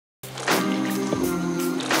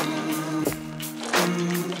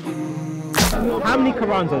how many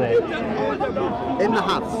Qurans are there? In the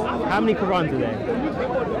house. How many Qurans are there?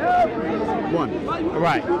 One.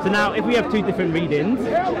 Right, so now if we have two different readings, we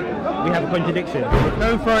have a contradiction.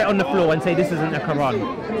 Don't throw it on the floor and say this isn't a Quran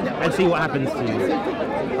and see what happens to you.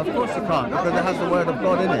 Of course you can't, because it has the word of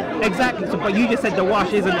God in it. Exactly, so, but you just said the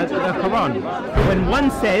wash isn't a Quran. When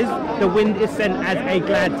one says the wind is sent as a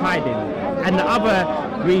glad tiding, and the other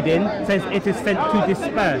reading says it is sent to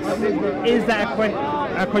disperse, is that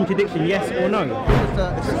a contradiction, yes or no?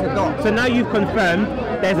 It's just a dot. So now you've confirmed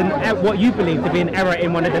there's what you believe to be an error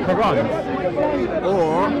in one of the Qurans.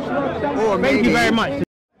 Or maybe... Thank you very much.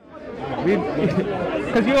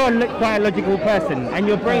 Because you're quite a logical person and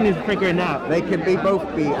your brain is figuring out. They can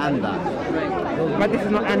both be and that. But this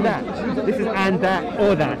is not and that. This is and that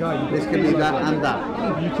or that. This can be that and that.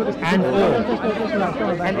 And or.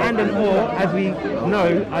 And or, as we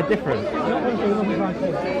know, are different.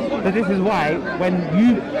 So this is why when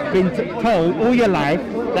you've been told all your life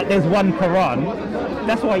that there's one Quran,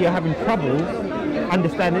 that's why you're having trouble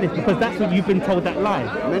understanding this, because that's what you've been told that lie.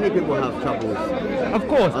 Many people have troubles. Of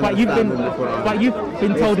course, but you've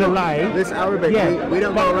been told a lie. This Arabic, yeah, we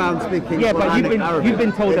don't go around speaking. Yeah, but you've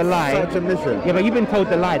been told a lie. It's such a mission. Yeah, but you've been told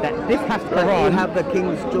the lie that this has Quran. You have the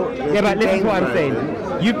King's George. Yeah, but listen to what I'm saying.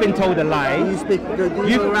 You've been told a lie. You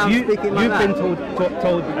go around speaking like that. You've been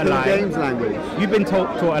told a lie. James language. You've been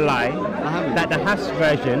taught a lie that the Hafs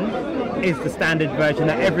version is the standard version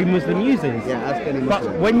that every Muslim uses. Yeah, ask any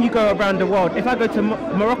Muslim. But when you go around the world, if I go to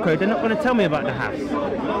Morocco, they're not going to tell me about the Hafs.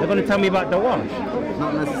 They're going to tell me about the wash.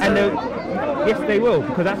 Not necessarily. And yes, they will,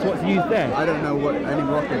 because that's what's used there. I don't know what any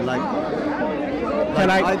Moroccan like. Shall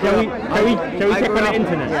we check on the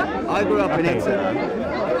internet? Yeah, I grew up in Exeter.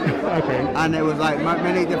 Okay. And it was like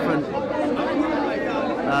many different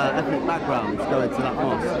ethnic backgrounds going to that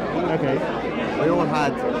mosque. Okay. We all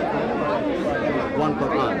had one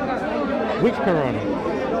Quran. Which Quran?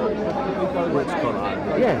 Which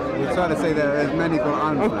Quran? Yeah. We're trying to say there's many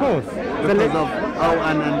Qurans. Of course. Because of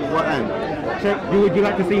and what end? Would you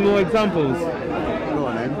like to see more examples? Go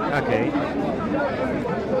on then. Okay.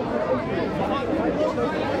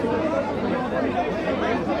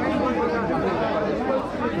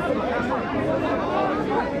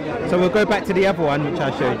 So we'll go back to the other one which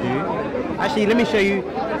I showed you. Actually, let me show you,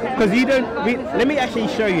 because you don't. Let me actually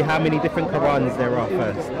show you how many different Qurans there are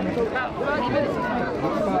first.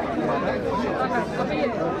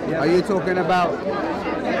 Are you talking about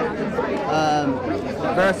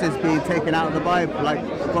verses being taken out of the Bible, like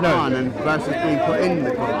Quran, and verses being put in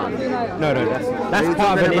the Quran? No, that's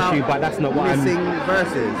part of an issue, but that's not what I'm... Missing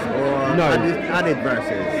verses or added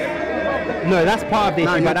verses? No, that's part of the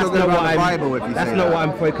issue, but that's not what I'm... Bible, if you that's say not that. what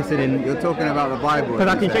I'm focusing in. You're talking about the Bible. Because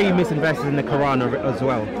I can show you missing verses in the Quran as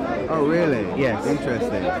well. Oh, really? Yes.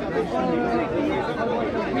 Interesting.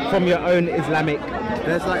 From your own Islamic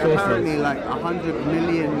There's like sources. apparently like 100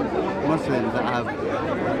 million Muslims that have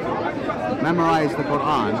memorized the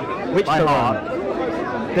Quran Which by Quran? heart.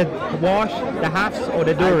 The wash, the Hafs, or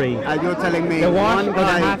the Duri? And you're telling me The wash, one or the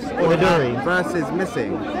guy Hafs, or the will have Duri? verses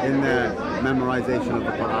missing in the memorization of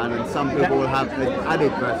the Quran, and some people will have the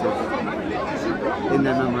added verses in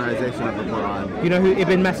their memorization of the Quran. You know who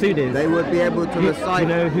Ibn Masud is? They would be able to recite you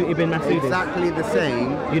know who Ibn Masud is? exactly the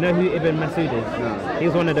same. You know who Ibn Masud is? No. He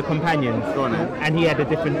was one of the companions. Go on then. And he had a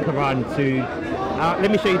different Quran to... let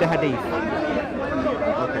me show you the hadith.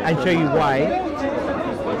 Okay. And show you why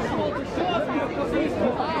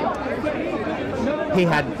he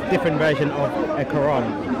had different version of a Quran.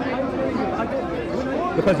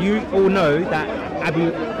 Because you all know that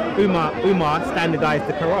Abu Umar standardized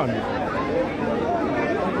the Quran.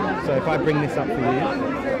 So if I bring this up for you.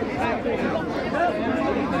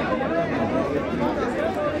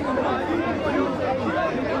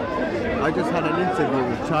 I just had an interview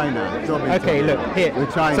with China. Okay, look, here.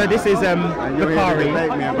 With China. So this is and you're here to Bukhari.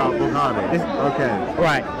 debate me about Bukhari. Okay.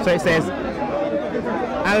 Right, so it says,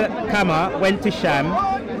 Al-Qama went to Sham,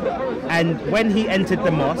 and when he entered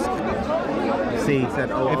the mosque, see, He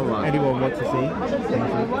said, oh, if Allah. anyone wants to see,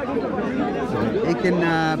 He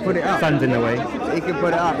can put it up. sun's in the way. He can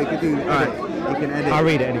put it up. He can do. Alright. He can edit. I'll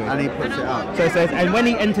read it anyway. And he puts it up. So it says, and when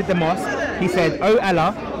he entered the mosque, he said, "Oh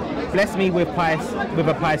Allah, bless me with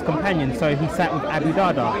a pious companion." So he sat with Abu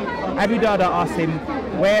Darda. Abu Darda asked him,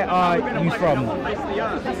 "Where are you from?"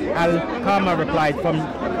 Al-Qama replied, "From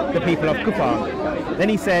the people of Kufa." Then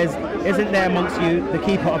he says, "Isn't there amongst you the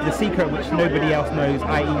keeper of the secret which nobody else knows,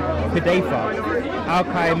 i.e. Hudayfa?"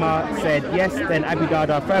 Al-Qama said, "Yes." Then Abu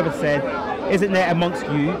Darda further said, "Isn't there amongst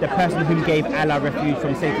you the person whom gave Allah refuge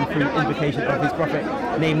from Satan through invocation of his prophet,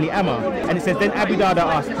 namely Amma?" And it says, then Abu Darda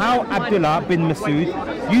asked, "How Abdullah bin Masud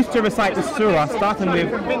used to recite the surah starting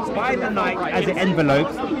with by the night as it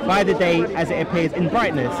envelopes, by the day as it appears in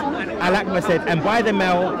brightness. Al-Akbar said, and by the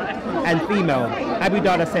male and female. Abu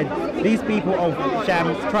Darda said, these people of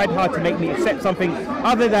Sham tried hard to make me accept something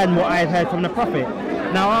other than what I had heard from the Prophet.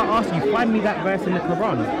 Now I'll ask you, find me that verse in the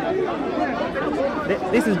Quran.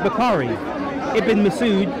 This is Bukhari. Ibn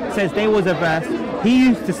Masud says there was a verse he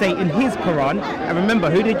used to say in his Quran, and remember,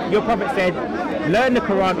 who did your Prophet said, learn the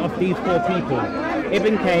Quran of these 4 people.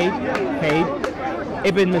 Ibn Kaid,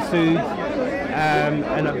 Ibn Masud, and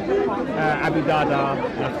Abu Darda,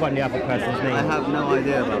 and I've forgotten the other person's name. I have no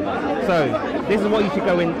idea about that. So, this is what you should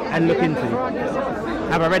go in and look into.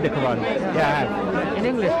 Have I read the Quran? Yeah, I have. In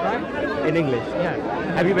English, right? In English, yeah.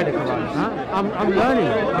 Have you read the Quran? Huh? I'm learning.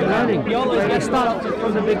 I'm learning. Let's start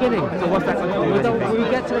from the beginning. So what's that got to do with anything? We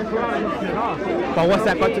get to the Quran. But what's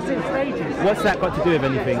that got to It's in stages. What's that got to do with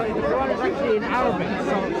anything? The Quran is actually in Arabic.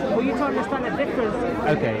 So for you to understand the difference,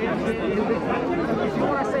 Okay. if you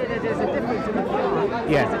want to say that there's a difference in the Quran,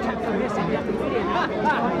 Yeah. there's a chapter missing. You have to put it in that.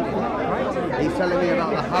 Right? He's telling me about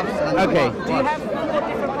the Hafs and Okay. the Do you have 4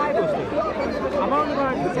 different Bibles? I'm only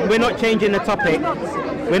going to. We're not changing the topic.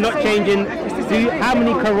 We're not changing. How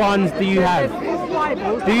many Qurans do you have? There's 4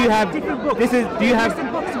 Bibles. Do you have? different books? This is. Do you have?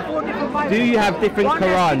 Different books in 4 different Bibles. Do you have different One has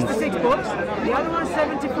Qurans? 66 books. The other one's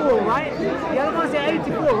 74, right? The other one's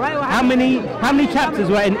 84, right? Or How many chapters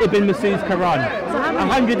were in Ibn Masud's Quran? So how many?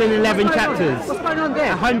 111 What's going on? chapters. What's going on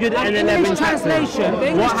there? 111 English chapters. translation. The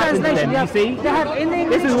English What happened to translation. them? You see? They have in the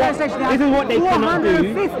English This is what they cannot do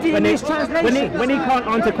 450 when English translations. when he can't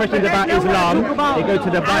answer questions about Islam, they go to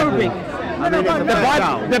the Bible. No, no, no,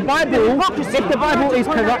 The Bible, if the Bible is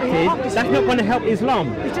corrupted, that's not going to help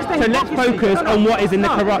Islam. So let's focus on what is in the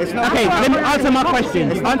Quran. Okay, let me answer my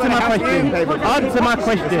question. Answer my question. Answer my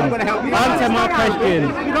question. Answer my question.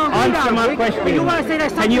 Answer my question.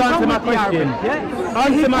 Can you answer my question?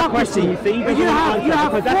 Answer my question. You see, you have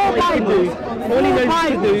because that's what he can do. All he knows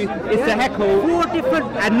to do is to heckle 4 different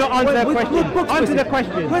and not answer a With question. books Answer with the it.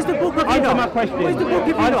 question. Where's the book of Answer Enoch? my question. Where's the book of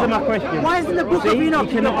Enoch? Answer my question. Why isn't the book of See, Enoch you in your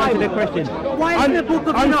cannot answer the Bible? question. Why isn't the book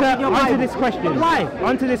of Enoch in your Answer Bible? this question. Why?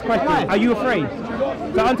 Answer this question. Why? Are you afraid?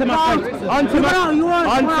 So answer my question. Answer my No, you want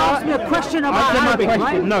to ask me a question about answer Arabic, my right?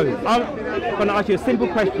 question. No, I'm going to ask you a simple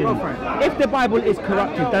question. If the Bible is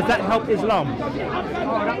corrupted, does that help Islam?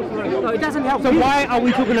 No, it doesn't help So you. why are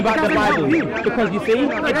we talking about It the doesn't help Bible? you. Because you see,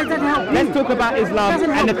 It doesn't help you. let's talk about It Islam doesn't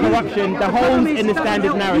and the help you. corruption, the It holes doesn't in the help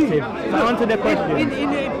standard you. narrative. So answer the question. In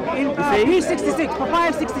see? P66,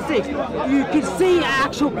 Papaya 66, you can see an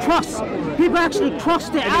actual cross. People actually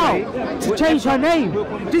crossed it out to change her name.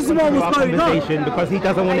 This is what was going on. Because he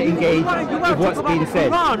doesn't want to engage with what's being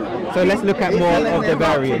said. So let's look at more of the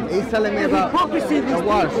variants. He's telling me about hypocrisy in the these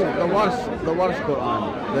worst people.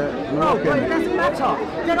 Quran, the No, but it Moroccan. doesn't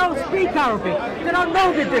matter. They don't speak Arabic. They don't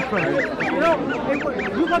know the difference.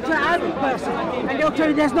 You go to an Arabic person and they'll tell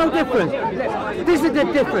you there's no difference. This is the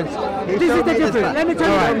difference. This is the difference. Let me tell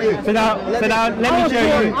you. Alright, so now let me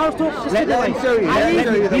show you. I was talking. Let him show you. Let him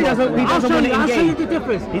show you the He doesn't want to I'll show you the engage.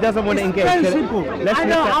 difference. He doesn't want to It's engage. very So simple. let's I look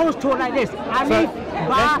know. at- I was taught like this. Alif,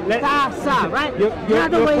 ba, let- ta, sa. Right. You're The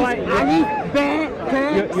other way quite- is alif, be,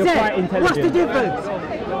 ke, You're se. quite intelligent. What's the difference?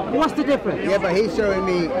 What's the difference? Yeah, but he's showing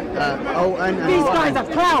me and These guys are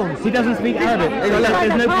clowns. He doesn't speak Arabic. So These guys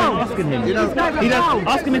there's are no point clowns. asking him. You know, These guys are He doesn't clowns.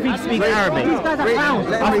 ask him if he speaks Arabic. These guys are clowns.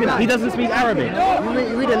 Let Ask him him, read he that. doesn't speak Arabic.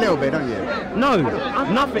 You read a little bit, don't you? No,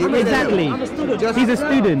 nothing. You read a Exactly. little. Just- He's a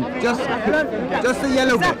student. Just the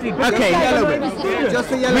yellow bit. Exactly. Just Okay. the yellow bit. Just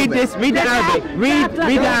the yellow Read bit. this. Read the Arabic. Read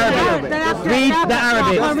the Arabic. Read the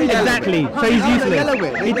Arabic. Exactly. So he's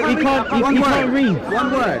useless. He can't read.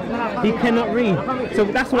 One word. He cannot read. So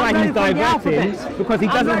that's why he's diverting, because he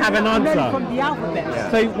doesn't have an answer. From the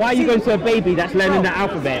alphabet. So why are you going to a baby that's learning the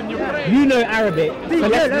alphabet? You know Arabic. So You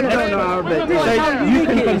don't know Arabic. So you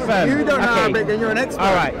can confirm. You don't know Okay. Arabic, then you're an expert.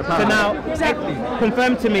 All right. So now,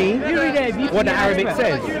 confirm to me what the Arabic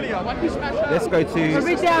says. Let's go So to.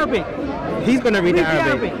 read the Arabic. He's going to read the Read the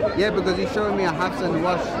Arabic. Arabic. Yeah, because he's showing me a Hafs and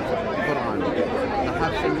Wash Quran. A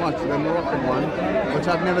Hafs and Wash, the Moroccan one, which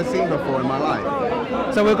I've never seen before in my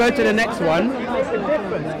life. So we'll go to the next one.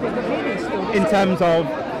 In terms of,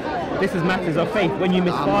 this is matters of faith. When you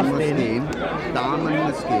miss fasting, Da'am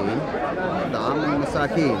al-Miskeen, Da'am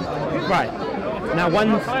al-Masakin. right? Now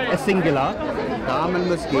one's a singular Da'am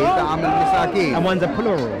al-Miskeen, Da'am al-Masakin. and one's a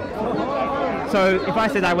plural. So if I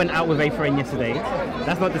said I went out with a friend yesterday,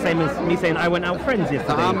 that's not the same as me saying I went out with friends Da'am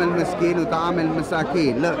yesterday. al-Miskeen and Da'am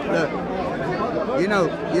al-Masakin. Look. You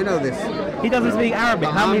know this. He doesn't speak Arabic.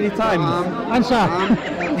 How many times? Answer.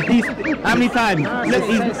 How many times? Look,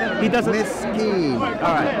 he doesn't. Miskeen.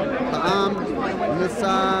 All right. Da'am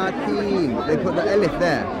Misakeen. They put the alif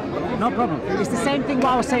there. No problem. It's the same thing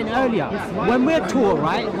what I was saying earlier. When we're taught,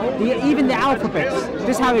 right, even the alphabets,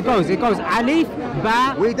 this is how it goes. It goes alif,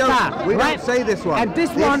 ba, We don't right? say this one. And this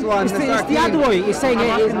one it's the other way. It's saying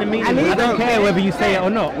it is alif. I don't care whether you say it or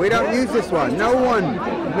not. We don't use this one. No one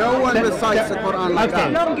recites the Quran like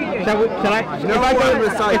that.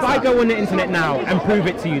 If I go on the internet now and prove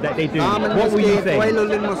it to you that they do, what will you say?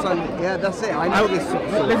 Yeah, that's it. I know this.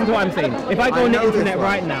 Listen to what I'm saying. If I go on the internet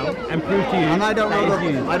right now and prove to you, and I don't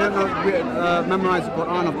know memorize the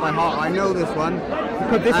Quran off by heart. I know this one.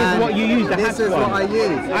 Because this is what you use. This is what I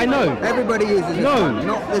use. I know. Everybody uses this one,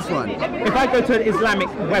 not this one. If I go to an Islamic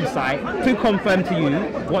website to confirm to you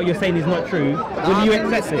what you're saying is not true, will you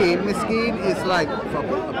accept it? Miskeen is like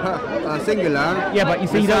singular. Yeah, but you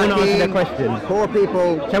see, you don't want to answer the question. Poor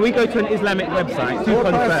people. Shall we go to an Islamic website to Poor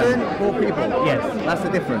confirm? person, poor people. Yes. That's the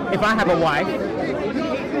difference. If I have a wife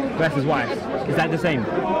versus wife, is that the same?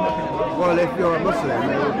 Well, if you're a Muslim,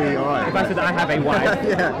 it will be alright. If I said I have a wife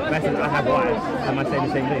versus I have wives, am I saying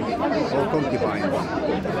the same thing? Or concubines.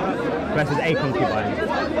 Versus a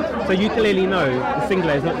concubine. So you clearly know the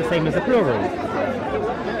singular is not the same as the plural.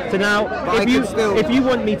 So now, if you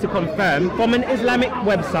want me to confirm from an Islamic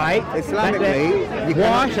website, Islamically, you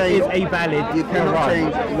cannot wash change, is a valid you cannot Quran.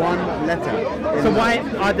 change one letter. So why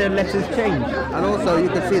are the letters changed? And also, you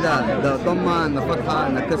can see that the Dhamma and the Fatha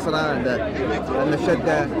and the Kisra and the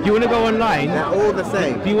Shadda. Do you want to go online? They're all the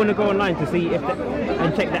same. Do you want to go online to see if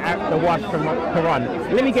and check the wash from Quran?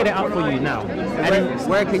 Let me get it up for you now.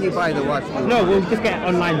 Where can you buy the wash? No, we'll just get an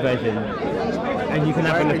online version, and you can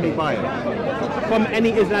have a look. Where can you buy it? From any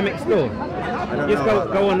Islamic store. Just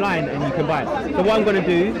go online and you can buy it. So what I'm going to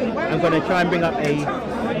do, I'm going to try and bring up a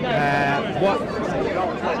what?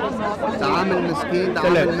 Ta'am al-Miskeen,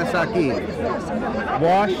 Ta'am al-Masakeen.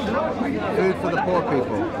 Wash. Food for the poor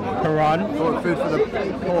people. Quran. Food for the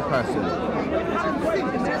poor person.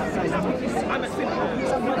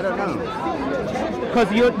 I don't know. Because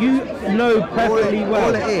you know perfectly well.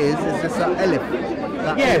 All it is just an alif.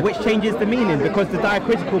 Yeah, which changes the meaning because the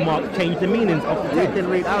diacritical marks change the meanings of the text. You can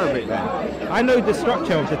read Arabic then. I know the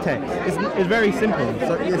structure of the text. It's very simple.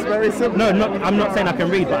 So it's very simple. No, I'm not saying I can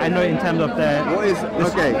read, but I know in terms of the. What's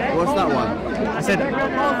that one? I said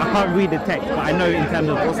I can't read the text, but I know in terms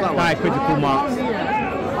of diacritical marks.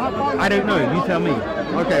 I don't know. You tell me.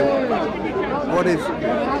 Okay. What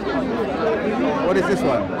is this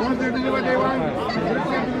one?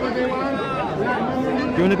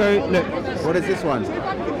 Do you want to go look? What is this one?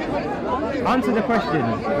 Answer the question.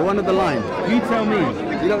 The one of the line. You tell me.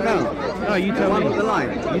 You don't know? No, you tell me. The one of the line.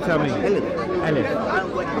 You tell me. Elif.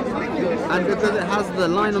 And because it has the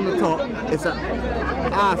line on the top, it's a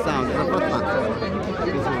sound. It's a fatha.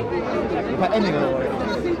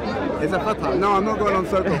 It's a fatha. No, I'm not going on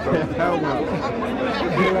SOCO. Hell no.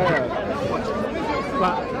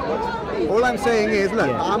 But all I'm saying is, look,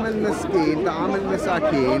 Ta'am al-Miskeen, Ta'am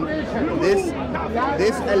al-Misakeen,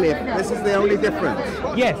 this alif, this is the only difference.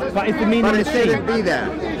 Yes, but it's the meaning the same. But it shouldn't be there.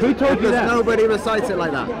 Who told you that? Because nobody recites it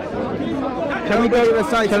like that. Nobody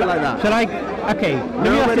recites it like that. Shall I? Okay.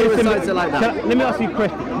 Nobody recites it like that. Let me ask you a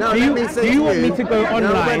question. No, do you want me to go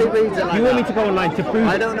online? Nobody reads it like do you want me to go online to prove?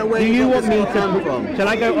 I don't know where you want me to come from. Shall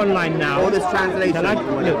I go online now? All this translation.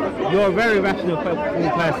 Look, you're a very rational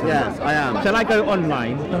person. Yes, I am. Shall I go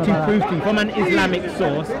online to prove to you from an Islamic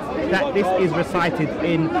source that this is recited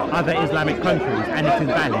in other Islamic countries and it is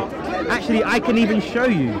valid? Actually, I can even show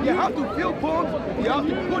you.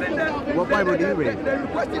 What Bible do you read?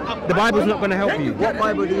 The Bible's not going to help you. What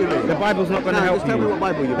Bible do you read? The Bible's not going to help just you. tell me what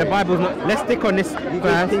Bible you read. The Bible's not. Let's stick on this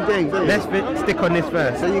verse. King James, don't you? Let's stick on this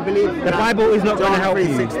verse. So you believe the Bible is not going to help you.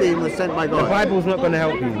 John 3:16 was sent by God. The Bible's not going to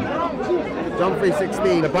help you. John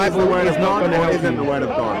 3:16. The Bible is not going to help you. Isn't the word of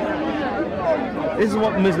God? This is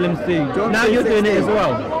what Muslims do. John now you're doing it as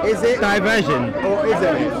well. Is it diversion? Or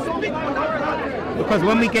isn't it? Because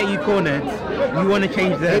when we get you cornered, you want to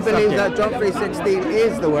change the subject. He believes that subject. John 3:16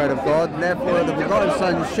 is the word of God, therefore the begotten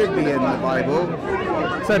Son should be in the Bible.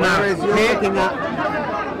 So now, whereas you're looking at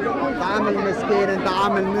Ta'am al-Miskeen and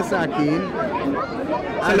Ta'am al-Misakeen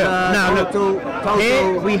as total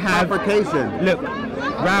here we have fabrication. Look,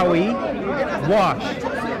 Rawi, wash.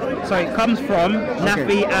 So it comes from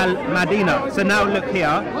Nafi al-Madina. So now look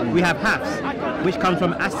here, we have Hafs, which comes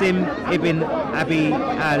from Asim ibn Abi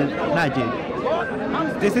al-Najid.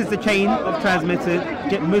 This is the chain of transmitted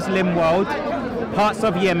Muslim world, parts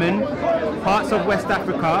of Yemen, parts of West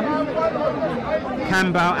Africa,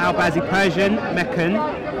 Kambal, Al-Bazi, Persian, Meccan,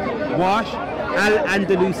 Wash,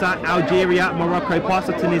 Al-Andalusa, Algeria, Morocco, parts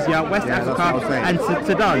of Tunisia, West Africa, and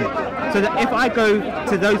Sudan. So that if I go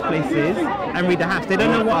to those places and read the Hafs, they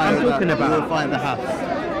don't know what I'm talking You'll about. find the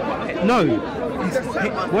Hafs. No.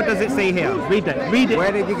 What does it say here? Read it. Read it.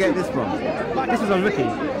 Where did you get this from? This is on Wiki.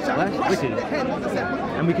 Wiki.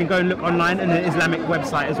 And we can go and look online on the Islamic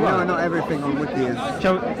website as well. No, not everything on Wiki is.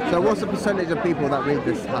 So what's the percentage of people that read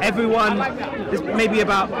this Hafs? Everyone, there's maybe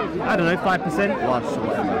about, I don't know, 5%. Watch or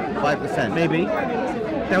whatever. 5%. Maybe.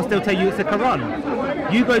 They'll still tell you it's a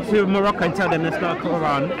Quran. You go to Morocco and tell them it's not a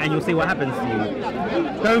Quran and you'll see what happens to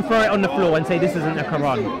you. Don't throw it on the floor and say this isn't a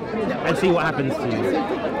Quran and see what happens to you.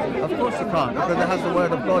 Of course you can't, because it has the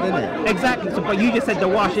word of God in it. Exactly, so, but you just said the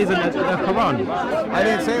wash isn't a Quran. I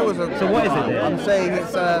didn't say it was a So what is it then? I'm saying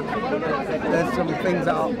it's there's some things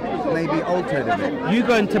that are maybe altered in it. You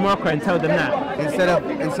go into Morocco and tell them that. Instead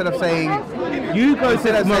of saying You go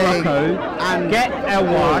Instead to of saying, Morocco and get a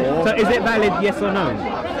wash. So is it valid, yes or no?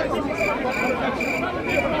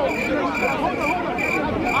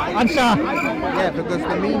 Answer. Yeah, because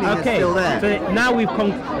the meaning is Okay, still there. so now we've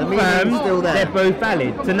confirmed still there. they're both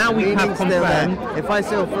valid. So now we have Meaning's still confirmed. there. If I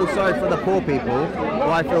still feel sorry for the poor people, or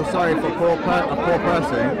I feel sorry for a poor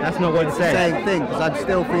person, That's not what it says. same thing, because I'm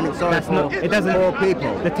still feeling sorry That's for not. It doesn't. poor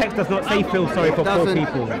people. The text does not say feel sorry for poor doesn't-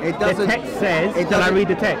 people. it The doesn't- text says. it Shall I doesn't- read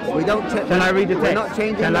the text? We don't. Shall I read the text? We're not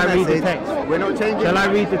changing Shall the I read the message. text? We're not changing. Shall I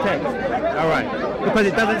read the text? All right. Because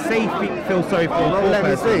it doesn't say feel sorry for a Well, poor let me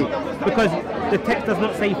person. see. Because the text does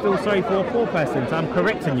not say feel sorry for a poor person. So I'm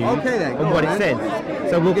correcting you Okay then, go on what on it then. says.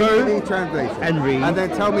 So we'll Give go me the translation and read and then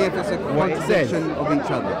tell me if it's a what it says. contradiction of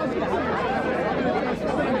each other.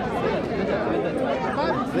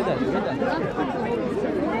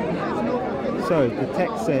 So the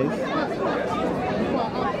text says,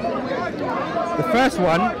 the first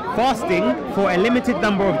one, fasting for a limited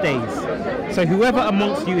number of days. So whoever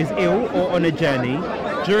amongst you is ill or on a journey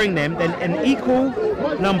during them, then an equal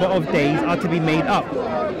number of days are to be made up.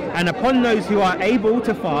 And upon those who are able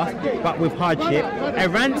to fast but with hardship, a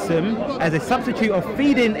ransom as a substitute of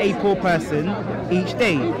feeding a poor person each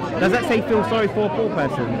day. Does that say feel sorry for a poor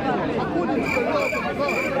person?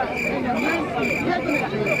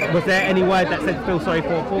 Was there any word that said feel sorry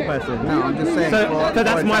for a poor person? No, I'm just saying. So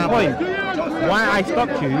that's my point. Why I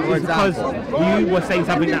stopped you is because you were saying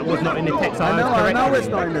something that was not in the text. I know correcting it's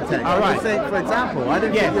not in the text. All I'm right. just saying, for example, I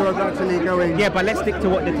didn't think you were actually going. Yeah, but let's stick to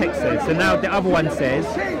what the text says. So now the other one says,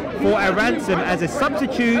 for a ransom as a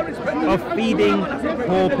substitute of feeding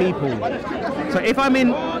poor people. So if I'm in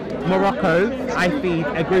Morocco, I feed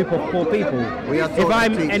a group of poor people. If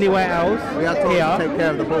I'm anywhere else, we are told here, to take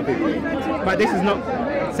care of the poor people. but this is not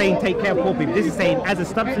saying take care of poor people. This is saying as a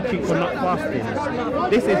substitute for not fasting.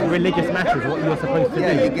 This is religious matters, what you're supposed to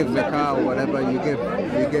Yeah, do. you give zakah or whatever you give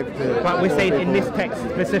to. But we're poor saying in people this text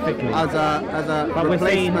specifically. as a But we're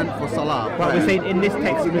saying- replacement for salah. But we're saying in this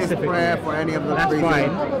text You miss specifically. prayer for any of the That's reasons,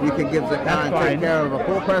 fine. you can give zakah That's and fine. take care of a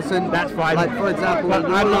poor person. That's fine. Like for example, But in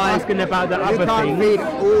your I'm not life, asking about the you other can't things. feed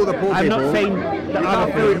all the poor I'm people. not saying the you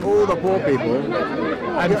other can't feed things. all the poor people.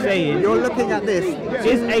 I'm saying You're looking at this.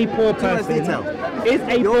 is a poor Too much person detail. is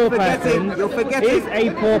a You're poor forgetting- person you're forgetting is a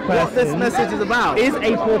poor person what this message is about. is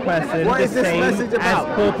a poor person What the is this same message about?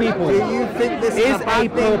 as poor people. Do you think this is a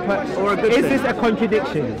bad poor thing or a good is thing? this a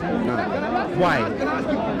contradiction? No. Why?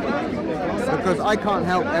 Because I can't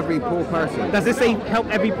help every poor person. Does this say help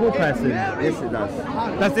every poor person? Yes, it does.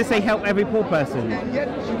 Does this say help every poor person?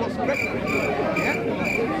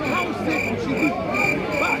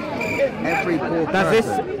 Every poor Does this?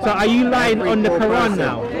 person. So are you lying Every on the poor Quran person.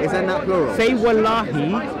 now? Is that not plural? Say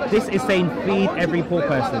wallahi, this is saying feed every poor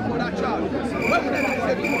person.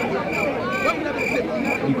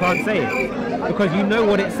 You can't say it because you know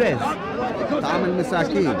what it says. Ta'am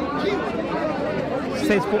al-Masakin. It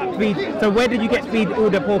says feed. So where did you get feed all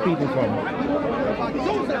the poor people from?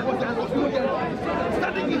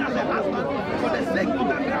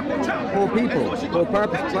 Poor people. Poor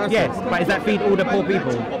person. Yes, but is that feed all the poor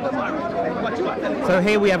people? So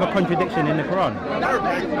here we have a contradiction in the Quran.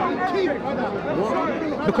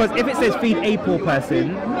 Because if it says feed a poor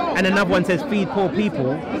person and another one says feed poor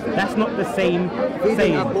people, that's not the same Feeding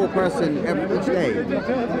saying. a poor person each day.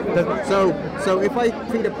 So if I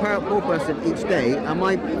feed a poor person each day, am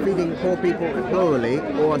I feeding poor people plurally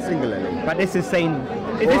or singularly? But this is saying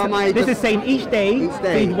am I this just- is saying each day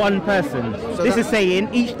feed one person. So this that- is saying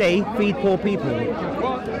each day feed poor people.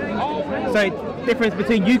 So difference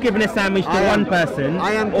between you giving a sandwich to one person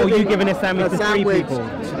or you giving a sandwich to three people.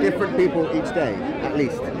 To different people each day, at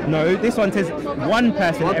least. No, this one says one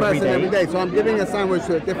person One every person day. every day. So I'm giving a sandwich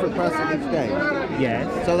to a different person each day. Yes.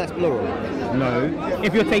 So that's plural. No.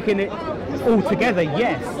 If you're taking it all together,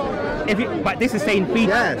 yes. But this is saying feed.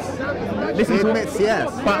 Yes. listen He to admits yes.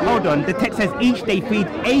 But hold on, the text says each day feed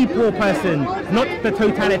a poor person, not the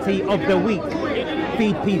totality of the week.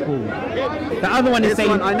 Feed people. The other one is This saying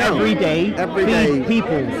one, I know. every day Every feed day,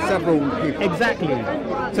 people. several people. Exactly.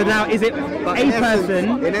 So now is it But a in person?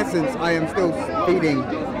 Essence, in essence, I am still feeding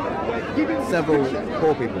several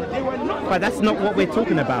poor people. But that's not what we're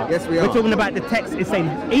talking about. Yes, we We're are. talking about the text is saying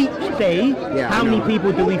each day, Yeah, how I many know.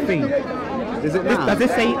 people do we feed? Is it This, now? does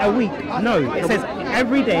this say a week? No. It says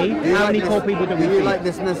every day, Do you how like many this- poor people do we you feed? like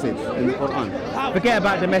this message in the Quran? Forget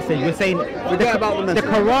about the message. We're saying Forget about the message. The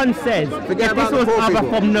Quran says Forget if this about the was poor other people.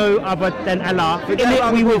 from no other than Allah, Forget in it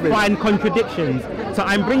about we the poor will people. find contradictions. So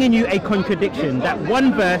I'm bringing you a contradiction. That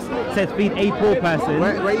one verse says feed a poor person.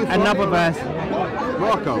 Where are you from? Another verse.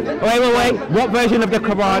 Morocco. Wait. What version of the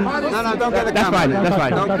Quran? No, don't get the That's camera. fine. That's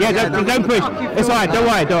fine. Don't push. It's fine. Don't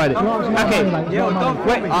worry. Okay.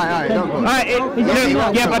 Wait. Alright, don't go. Alright,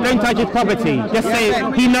 look, yeah, but don't touch his property. Just say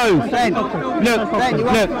he knows. Ben, Look, you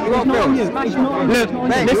won't film. look,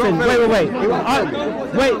 Ben, you listen, won't wait. film.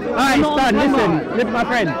 Wait, alright, son, listen, my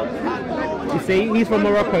friend. You see, he's from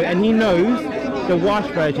Morocco and he knows the wash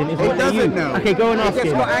version is He what they use. doesn't know. Okay, go and ask He him.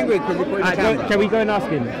 just got angry because you put the camera. Shall we go and ask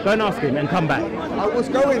him? Go and ask him and come back. I was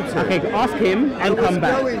going to. Okay, ask him and was come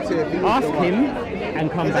back. going to if he was Ask the one. him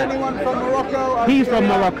and come Is back. anyone from Morocco? He's from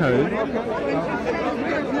Morocco.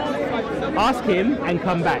 Ask him and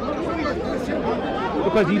come back.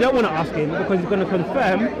 Because you don't want to ask him because he's going to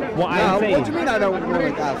confirm what I'm saying. What do you mean I don't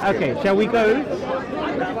want to ask him? Okay, shall we go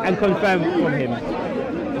and confirm from him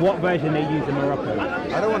what version they use in Morocco?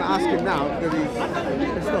 I don't want to ask him now because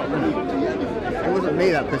he's pissed off. It wasn't me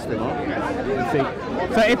that pissed him off. You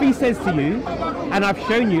see? So if he says to you, and I've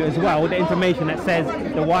shown you as well the information that says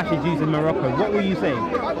the wash is used in Morocco, what will you say?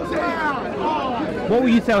 What will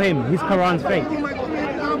you tell him? His Quran's fake.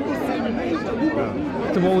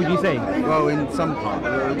 So what would you say? Well, in some part,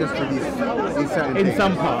 just for these certain In things.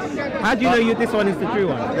 some part. How do you know this one is the true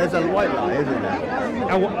one? There's a white lie, isn't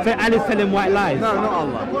there? So Allah's telling white lies? No, not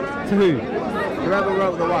Allah. To who? Whoever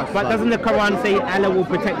wrote the wash. But doesn't the Quran say Allah will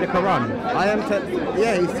protect the Quran?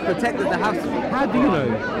 Yeah, he's protected the house How do you know?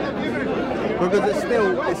 because it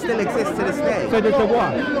still exists to this day. So does the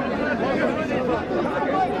wash?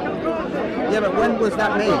 Yeah, but when was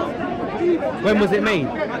that made? When was it made?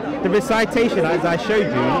 The recitation, as I showed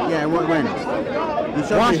you, Yeah, when? You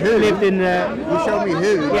showed wash me who. lived in the... You showed me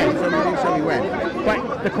who. Yeah. You didn't show me when.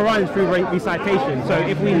 But the Quran is through recitation, so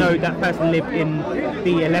if we know that person lived in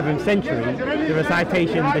the 11th century, the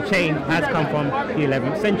recitation, the chain has come from the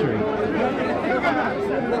 11th century.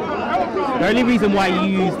 The only reason why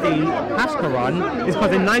you use the Hash Quran is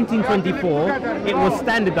because in 1924 it was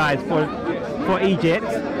standardized for Egypt,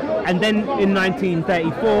 and then in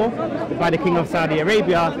 1934 by the King of Saudi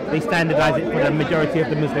Arabia they standardized it for the majority of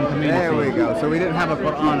the Muslim community. There we go. So we didn't have a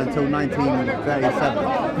Quran until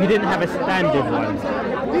 1937. You didn't have a standard one.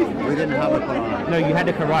 We didn't have a Quran. No, you had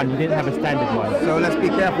a Quran, you didn't have a standard one. So let's be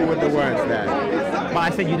careful with the words there. But I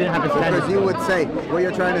said you didn't have a standard Because you one. would say, what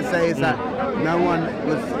you're trying to say is that no one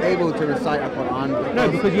was able to recite a Quran No,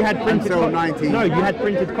 because you had printed until 19... No, you had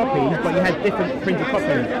printed copies, but you had different printed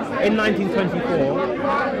copies. In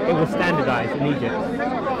 1924, it was standardized in Egypt.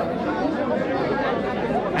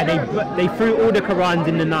 And they threw all the Qurans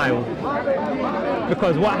in the Nile.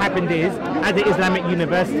 Because what happened is, at the Islamic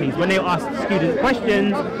universities, when they asked students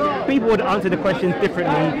questions, people would answer the questions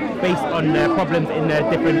differently based on the problems in the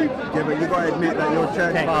different... Yeah, but you got to admit that your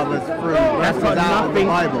church text. fathers threw That's verses got out of the nothing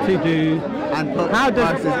Bible to do... and put How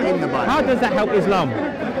verses in the Bible. How does that help Islam?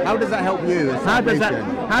 How does that help you? as How does that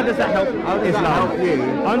salvation? help How does Islam? that help you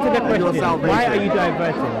Answer the and your question. salvation? Why are you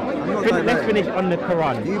diverting? not Let's diverting. finish on the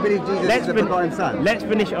Quran. Do you believe Jesus is the begotten Son? Let's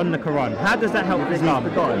finish on the Quran. How does that help think he's Islam?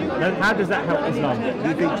 begotten? How does that help Islam? Do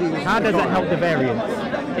you think Jesus is How does that begotten? help the variance?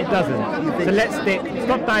 It doesn't. You think- So let's stick.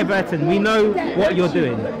 Stop diverting. We know what you're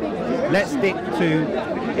doing. Let's stick to.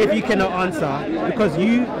 If you cannot answer, because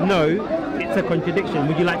you know it's a contradiction.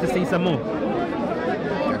 Would you like to see some more?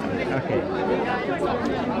 Okay.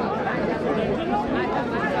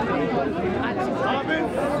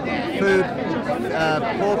 Food,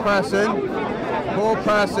 poor person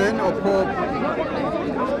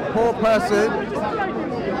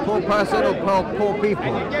or poor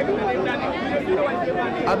people.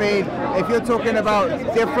 I mean, if you're talking about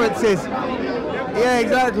differences, yeah,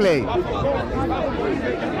 exactly.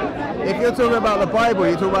 If you're talking about the Bible,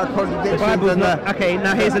 you're talking about contradictions. The Bible's and not. Okay,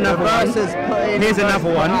 now here's another one. verses put in, Here's verse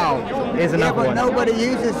another one. put out. Here's Yeah, another but one. nobody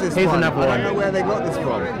uses this Here's one. another I one. don't know where they got this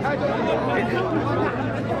from.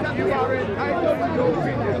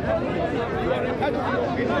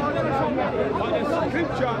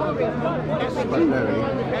 Quite very.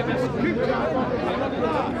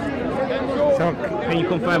 So can you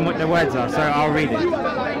confirm what the words are? So I'll read it.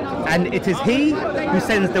 And it is he who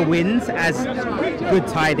sends the winds as good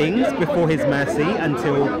tidings before his mercy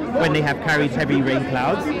until when they have carried heavy rain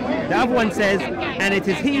clouds. The other one says, and it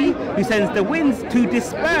is he who sends the winds to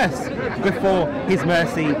disperse before his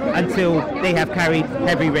mercy until they have carried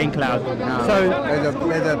heavy rain clouds. No, So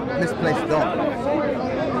there's a misplaced dot.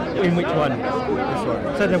 in which one? This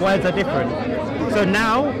one. So the words are different. So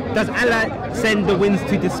now, does Allah send the winds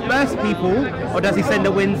to disperse people, or does he send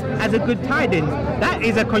the winds as a good tidings? That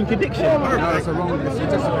is a contradiction. No, it's a wrong. It's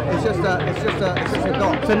just a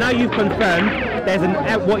dot. So now you've confirmed there's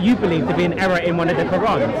what you believe to be an error in one of the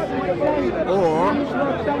Qurans. Or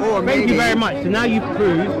Thank maybe. you very much. So now you've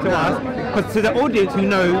proved to us, because to the audience who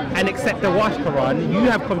know and accept the Wash Quran, you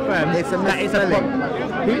have confirmed It's a that misspelling.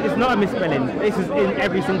 it's not a misspelling. This is in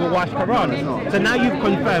every single Wash Quran. So now you've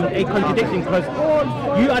confirmed a contradiction, because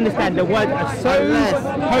you understand the words are so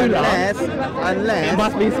polar. Unless It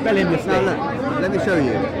must be a spelling no, mistake. look, let me show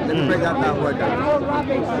you. Let me break that word down.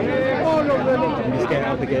 Just get it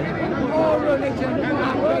up again.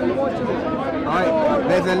 Alright,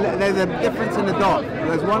 there's a difference in the dot.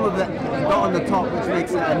 There's one with the dot on the top which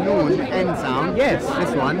makes it a noon end sound. Yes.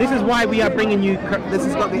 This one. This is why we are bringing you. This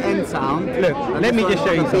has got the end sound. Look, and let this me one's just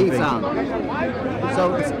show got you the B something. sound.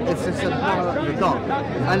 So it's just the dot.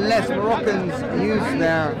 Unless Moroccans use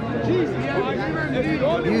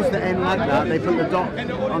the end like that, they put the dot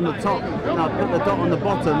on the top. No, put the dot on the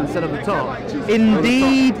bottom instead of the top.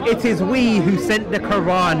 Indeed, it is we who sent the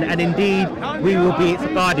Quran, and indeed we will be its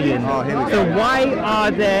guardian. Oh, here we So go. why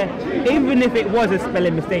are there, even if it was a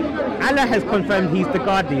spelling mistake, Allah has confirmed he's the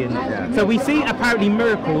guardian. Yeah. So we see apparently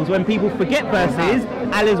miracles when people forget verses,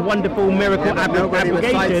 Allah's wonderful miracle Yeah, but nobody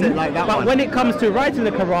recites abrogation. it like that But one. when it comes to writing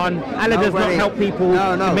the Quran, Allah does not help people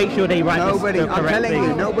to make sure they write the I'm correct telling thing.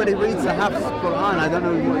 you, nobody reads the Hafs Quran. I don't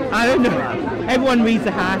know. I don't know. Everyone reads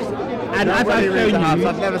the Hafs, and as Nobody I've reads shown the Hafs. you,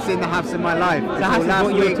 I've never seen the Hafs in my life. the Hafs is Last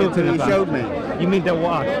what you're week talking until about. you showed me. You mean the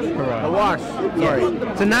Wash Quran? The wash.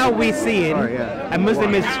 Sorry. So now we're seeing Sorry, yeah. a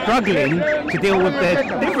Muslim is struggling to deal with the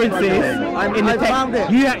differences in the I found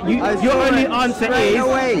text. it. I Your saw only it answer straight is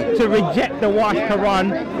away. to reject the Wash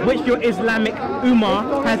Quran, which your Islamic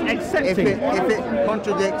Ummah has If accepted. it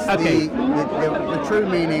contradicts Okay. the true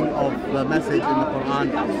meaning of the message in the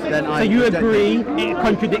Quran, then I So you reject agree it. it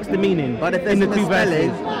contradicts the meaning But if in there's the two misspelling,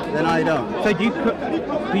 verses? then I don't. So do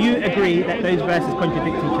you agree that those verses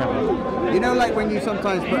contradict each other? You know, like when you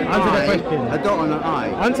sometimes put an Answer the I, question. a dot on an I.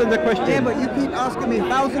 Answer the question. Yeah, but you keep asking me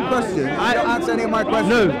 1,000 questions. You don't answer any of my questions.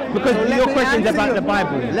 No, because So let your me question's answer about your- the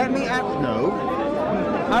Bible. Let me ask. No.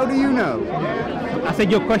 How do you know? I said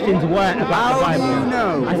your questions were about How the do Bible. you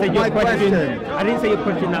know I said what your my questions. question? I didn't say your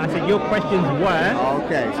question. I said your questions were.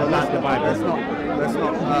 Okay, so About the Bible. Let's not.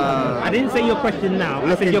 I didn't say your question now. I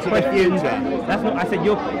Look said your into the questions. future. That's not. I said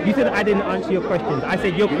your. You said I didn't answer your questions. I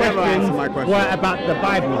said your You never questions answer my question. were about the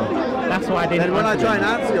Bible. That's why I didn't. Then when I answer try them.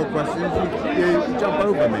 and answer your questions, you jump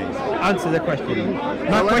over me. Answer the question. My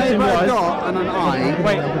So when question they put a was. dot and an I,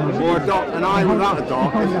 Wait. or a dot, an I without a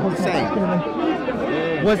dot, is the same.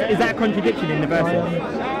 Is that a contradiction in the verses?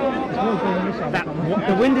 That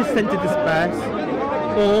the wind is sent to disperse,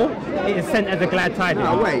 or it is sent as a glad tidings.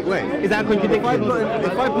 No, wait. Is that a If I contradiction?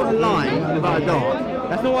 put a line without a dot,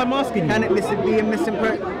 That's not what I'm asking can you. it be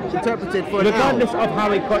misinterpreted for an Regardless L? of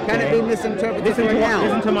how it got Can there, it be misinterpreted listen for to, an L?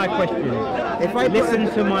 listen to my question. If I put Listen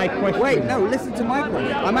a- to my question. Wait, no, listen to my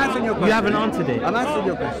question. I'm answering your question. You haven't answered it. I'm answering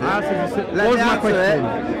your question. I answered this- Let what was me my answer question?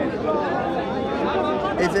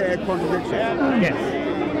 it. Is it a contradiction? Yes.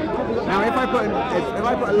 Now, if I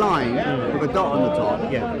put a line with a dot on the top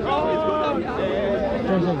Yeah.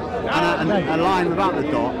 and a line without the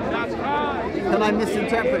dot, can I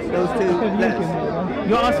misinterpret those two letters?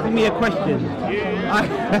 You're asking me a question.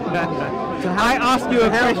 I asked you a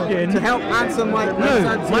question. To help answer my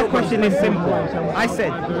No, my question is simple. I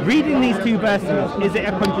said, reading these two verses, is it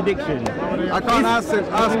a contradiction? I can't ask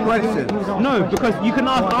questions. No, because you can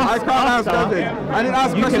ask I can't ask after. questions. I didn't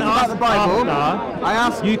ask You questions can about ask the Bible. after. I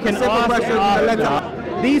asked You can simple ask questions in the letter.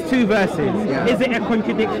 after. These two verses, Yeah. is it a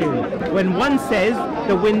contradiction? When one says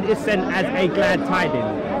the wind is sent as a glad tiding,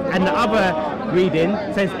 and the other reading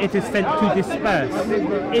says it is sent to disperse.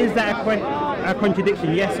 Is that a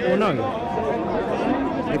contradiction, yes or no?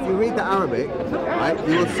 If you read the Arabic, right,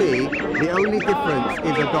 you will see the only difference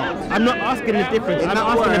is a dot. I'm not asking the difference. In I'm that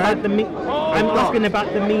asking word, about the I'm dot. asking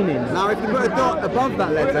about the meaning. Now, if you put a dot above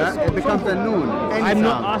that letter, it becomes a noon. End I'm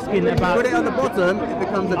not sound. asking If about- you put it on the bottom, it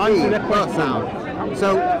becomes a Answer B, the birth question. sound.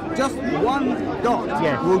 So just one dot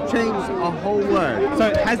Yes. will change a whole word.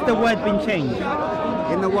 So has the word been changed?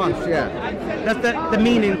 In the wash, yeah. Does the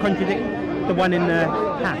meaning contradict the one in the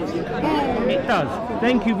hat? It does.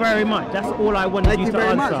 Thank you very much. That's all I wanted Thank you you to very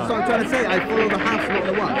answer. much. That's what I'm trying to say. I follow the house, not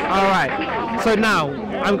the wash. All right. So now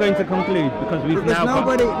I'm going to conclude because we've Because now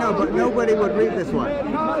nobody would read this one.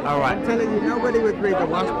 All right. I'm telling you, nobody would read the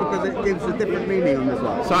wash because it gives a different meaning on this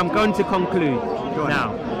one. So I'm going to conclude Go on.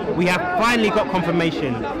 now. We have finally got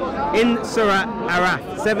confirmation in Surah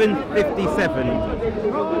Araf 757,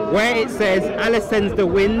 where it says Allah sends the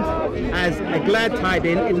wind as a glad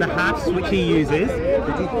tiding in the hafs which He uses,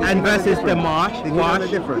 and versus the marsh. Did you know the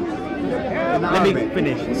difference? In Let me Arabic?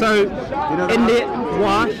 finish. So in the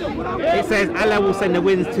wash, it says Allah will send the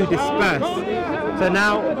winds to disperse. So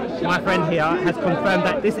now my friend here has confirmed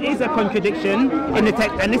that this is a contradiction in the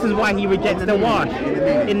text, and this is why he rejects the wash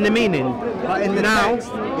in the meaning. But in the Now, text,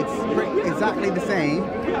 it's exactly the same.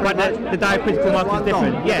 but the diacritical mark is one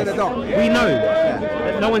different. dot. Yes, Look at the dot. we know.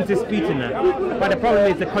 That no one's disputing that. But the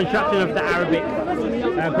problem is the construction of the Arabic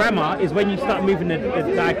grammar is when you start moving the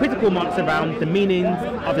diacritical marks around, the meaning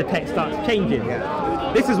of the text starts changing.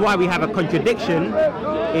 This is why we have a contradiction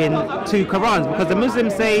in two Qurans, because the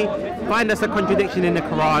Muslims say, find us a contradiction in the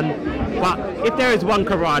Quran, but if there is one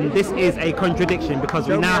Quran, this is a contradiction because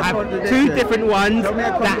we now have two different ones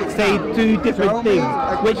that say two different things,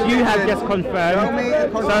 which you have just confirmed.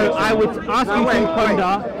 So I would ask you to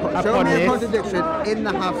ponder Show upon me a this. contradiction in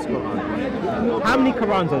the Hafs Quran. How many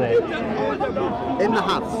Qurans are there? In the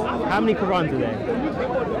Hafs. How many Qurans are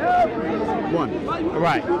there? One.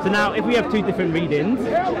 Right, so now if we have two different readings, we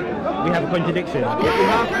have a contradiction. If you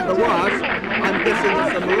have the wash, I'm guessing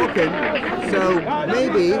it's a Moroccan, so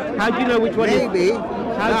maybe... How do you know which one maybe is?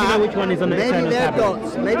 How do you know which one is on the maybe external their tablet?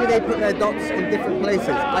 dots, maybe they put their dots in different places.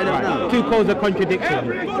 I don't know. Two calls a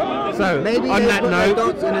contradiction. So Maybe on they that put their note,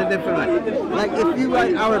 dots in a different way. Like if you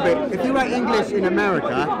write Arabic, if you write English in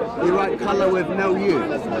America, you write colour with no U.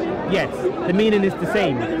 yes, the meaning is the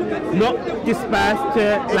same. Not dispersed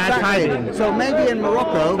to glad tidings. So maybe in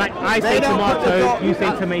Morocco, Like I they say don't put the tomato, dot you say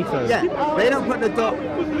at- tomato. Yeah, they don't put the dot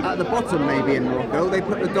at the bottom. Maybe in Morocco, they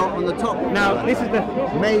put the dot on the top. Now this is the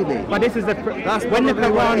Maybe. But this is the That's when the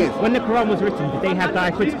probably what it is. Quran was written, did they have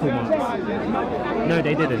diacritical marks? No,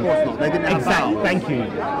 they didn't. Of course not. They didn't have Exactly. vowels. Thank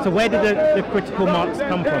you. So where did the critical marks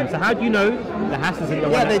come from? So how do you know the Hass isn't the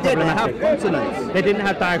one Yeah, they that's did. They have problematic? consonants. They didn't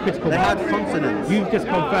have diacritical They marks. had consonants. You've just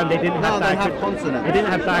confirmed they didn't No, have they have diacritical. consonants. They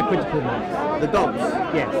didn't have diacritical marks. The dots.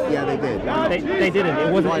 Yes. Yeah, they did. They didn't.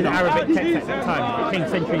 It wasn't Why in the not? Arabic text at the time. It came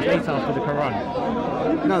centuries later after the Quran.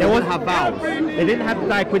 No, they There didn't was- have vowels. They didn't have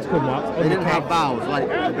diacritical marks on They the didn't have text. vowels like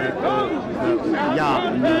the ya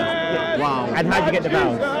and the wow. And how'd you get the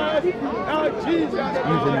vowels?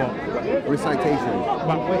 Using what? Recitation.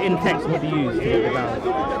 But in text, what do you use to get the vowels?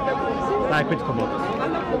 Diacritical marks.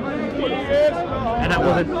 And that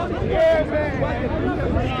wasn't.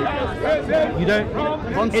 You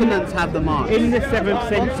don't. Consonants have the marks. In the 7th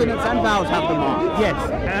century. Consonants and vowels have the marks.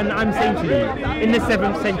 Yes, and I'm saying to you, in the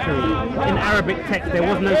 7th century, in Arabic text, there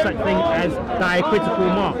was no such thing as diacritical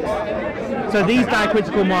marks. So these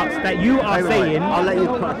diacritical marks that you are Wait, saying. I'll let you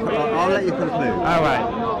conclude. All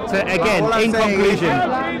right. So again, All I'm in saying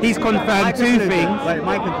conclusion, he's confirmed two things. Wait,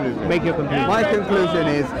 my conclusion. Make your conclusion. My conclusion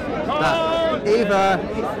is that either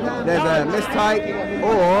there's a mistype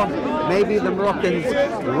or maybe the Moroccans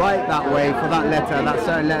write that way for that letter, that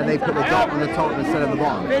certain letter, they put the dot on the top instead of the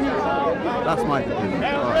bottom. That's my conclusion.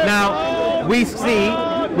 All right. Now,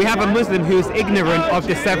 we have a Muslim who's ignorant of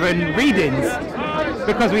the 7 readings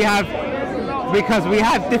because we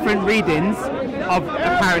have different readings of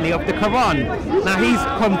apparently of the Quran. Now he's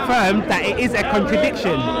confirmed that it is a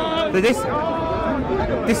contradiction. So this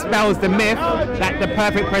dispels the myth that the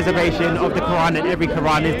perfect preservation of the Quran and every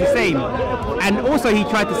Quran is the same. And also he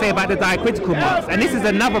tried to say about the diacritical marks, and this is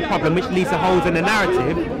another problem which leads to holes in the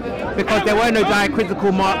narrative, because there were no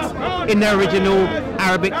diacritical marks in the original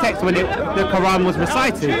Arabic text when the Quran was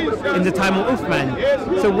recited in the time of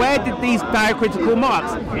Uthman. So where did these diacritical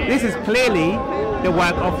marks? This is clearly the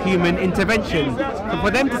work of human intervention. So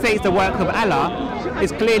for them to say it's the work of Allah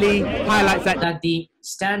is clearly highlights that the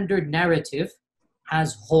standard narrative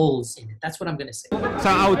has holes in it. That's what I'm going to say. So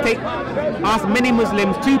I would ask many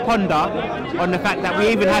Muslims to ponder on the fact that we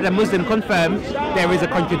even had a Muslim confirm there is a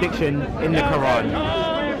contradiction in the Quran.